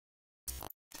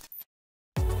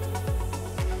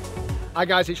Hi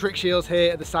guys, it's Rick Shiels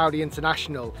here at the Saudi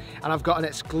International, and I've got an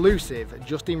exclusive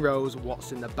Justin Rose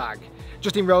What's in the Bag.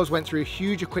 Justin Rose went through a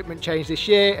huge equipment change this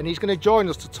year, and he's going to join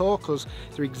us to talk us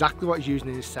through exactly what he's using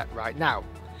in his set right now.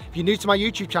 If you're new to my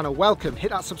YouTube channel, welcome. Hit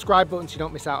that subscribe button so you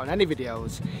don't miss out on any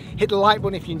videos. Hit the like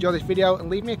button if you enjoy this video, and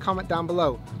leave me a comment down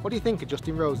below. What do you think of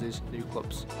Justin Rose's new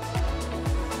clubs?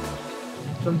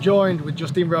 So I'm joined with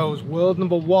Justin Rose, world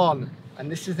number 1,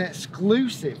 and this is an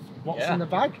exclusive What's in the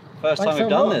Bag. First time we've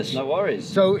done this, no worries.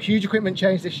 So huge equipment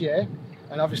change this year,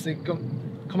 and obviously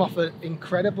come off an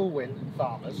incredible win at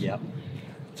Farmers. Yep.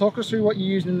 Talk us through what you're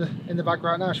using in the bag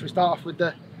right now. Should we start off with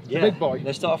the big boy?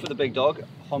 Let's start off with the big dog,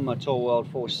 Honma Tour World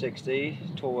 460,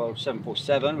 Tour World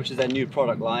 747, which is their new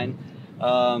product line.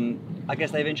 I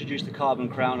guess they've introduced the carbon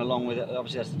crown along with it.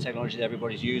 Obviously that's the technology that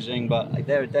everybody's using, but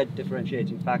they're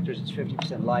differentiating factors. It's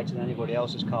 50% lighter than anybody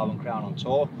else's carbon crown on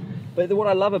tour. But what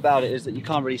I love about it is that you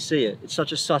can't really see it. It's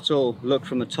such a subtle look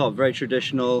from the top, very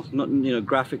traditional, not, you know,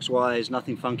 graphics wise,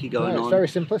 nothing funky going on. It's very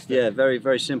simplistic. Yeah, very,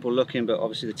 very simple looking, but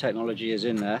obviously the technology is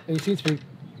in there. And you seem to be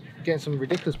getting some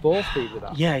ridiculous ball speed with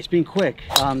that. Yeah, it's been quick.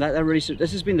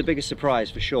 This has been the biggest surprise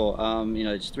for sure. You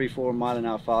know, it's 3-4 mile an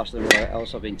hour faster than what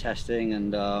else I've been testing, and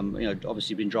you know,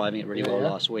 obviously been driving it really well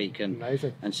last week, and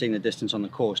seeing the distance on the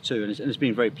course too, and it's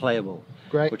been very playable.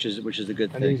 Great, which is a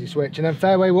good thing. An easy switch. And then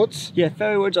fairway woods. Yeah,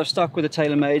 fairway woods. I've stuck with the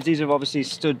TaylorMades. These have obviously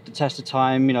stood the test of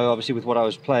time. You know, obviously with what I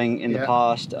was playing in the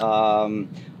past.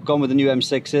 Gone with the new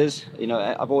M6s. You know,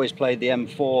 I've always played the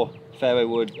M4 fairway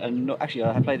wood, and actually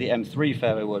I played the M3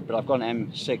 fairway wood, but I've got an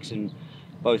M6 in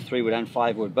both 3 wood and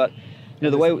 5 wood. But you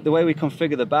know, the way we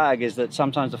configure the bag is that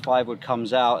sometimes the 5 wood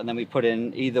comes out, and then we put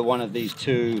in either one of these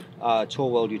two Tour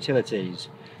World utilities.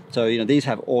 So you know, these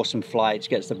have awesome flights,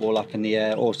 gets the ball up in the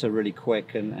air, also really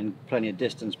quick and plenty of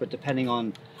distance. But depending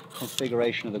on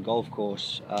configuration of the golf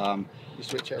course, you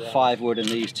switch it around. 5 wood and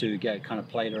these two get kind of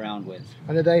played around with.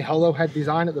 And are they hollow head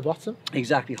design at the bottom?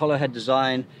 Exactly, hollow head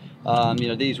design. You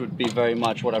know, these would be very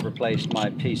much what I've replaced my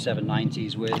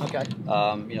P790s with. Okay.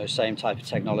 You know, same type of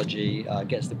technology,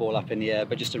 gets the ball up in the air,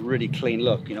 but just a really clean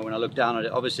look. You know, when I look down at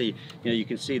it, obviously, you know, you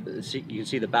can see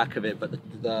the back of it, but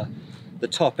the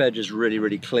top edge is really,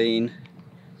 really clean.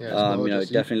 Yeah, you know,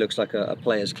 it definitely looks like a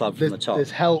player's club from the top.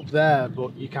 There's help there,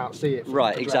 but you can't see it.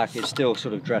 Right, exactly. It's still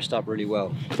sort of dressed up really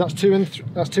well. So that's 2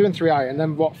 and 3 iron. And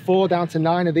then what? 4 down to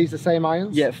 9. Are these the same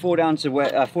irons? Yeah, 4 down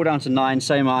to 9,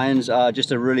 same irons.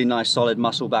 Just a really nice, solid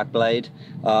muscle back blade.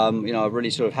 You know, I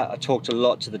really sort of I talked a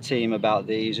lot to the team about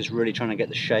these, just really trying to get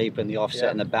the shape and the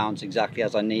offset and the bounce exactly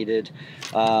as I needed.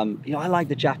 You know, I like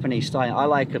the Japanese style. I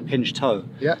like a pinch toe.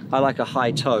 Yeah. I like a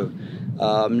high toe.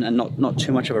 And not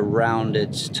too much of a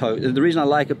rounded toe. The reason I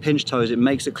like a pinch toe is it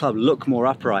makes the club look more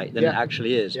upright than it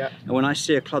actually is. Yeah. And when I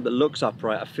see a club that looks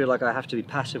upright, I feel like I have to be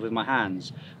passive with my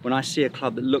hands. When I see a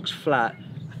club that looks flat,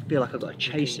 I feel like I've got to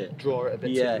chase it. Draw it a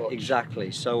bit too much. Yeah,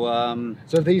 exactly. So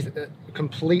so these are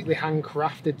completely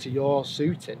handcrafted to your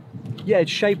suiting? Yeah,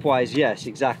 shape-wise, yes,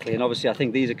 exactly. And obviously I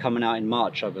think these are coming out in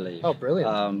March, I believe. Oh,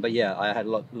 brilliant. But yeah, I had a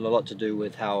lot to do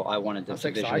with how I wanted them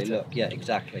to visually look. Yeah,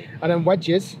 exactly. And then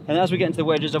wedges? And as we get into the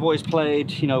wedges, I've always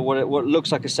played, you know, what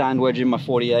looks like a sand wedge in my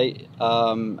 48.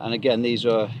 And again, these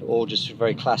are all just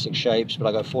very classic shapes, but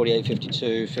I go 48,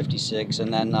 52, 56,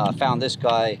 and then I found this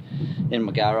guy in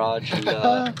my garage, and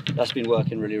that's been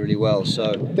working really, really well.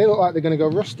 So they look like they're going to go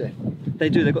rusty. They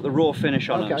do. They've got the raw finish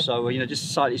on them, so you know, just a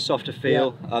slightly softer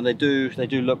feel. Yeah. They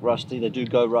do look rusty. They do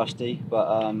go rusty,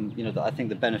 but you know, I think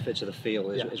the benefits of the feel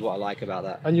is what I like about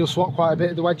that. And you'll swap quite a bit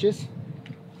of the wedges.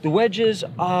 The wedges,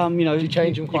 you know, you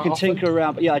change them quite often? Tinker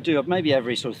around, but yeah, I do. Maybe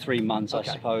every sort of 3 months, I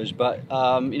suppose. But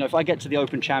you know, if I get to the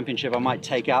Open Championship, I might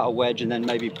take out a wedge and then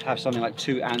maybe have something like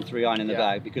 2 and 3 iron in the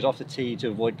bag, because off the tee to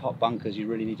avoid pop bunkers, you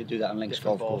really need to do that on links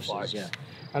golf courses. Yeah.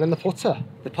 And then the putter?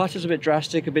 The putter's a bit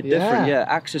drastic, a bit different. Yeah,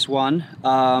 Axis 1,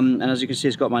 and as you can see,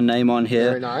 it's got my name on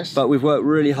here. Very nice. But we've worked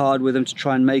really hard with them to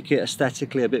try and make it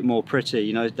aesthetically a bit more pretty.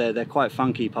 You know, they're quite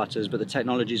funky putters, but the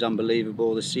technology's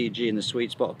unbelievable. The CG and the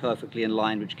sweet spot are perfectly in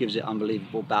line, which gives it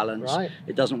unbelievable balance. Right.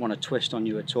 It doesn't want to twist on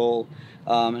you at all.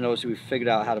 And obviously we've figured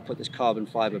out how to put this carbon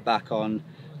fiber back on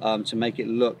to make it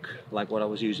look like what I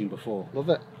was using before. Love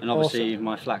it. And obviously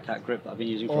my flat cat grip that I've been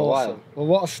using for a while. Well,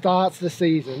 what a start to the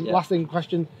season. Last thing,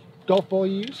 question, golf ball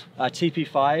you use?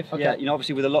 TP5. Okay. Yeah, you know,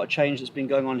 obviously with a lot of change that's been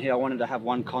going on here, I wanted to have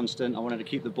one constant. I wanted to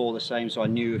keep the ball the same, so I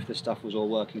knew if the stuff was all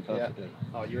working perfectly.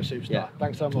 Yeah. Oh, you're a superstar. Yeah.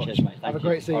 Thanks so much. Cheers, mate. Have a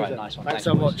great season. All right, nice one. Thanks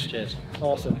so much. Cheers.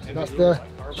 Awesome. That's the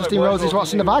Justin Rose's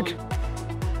What's in the Bag.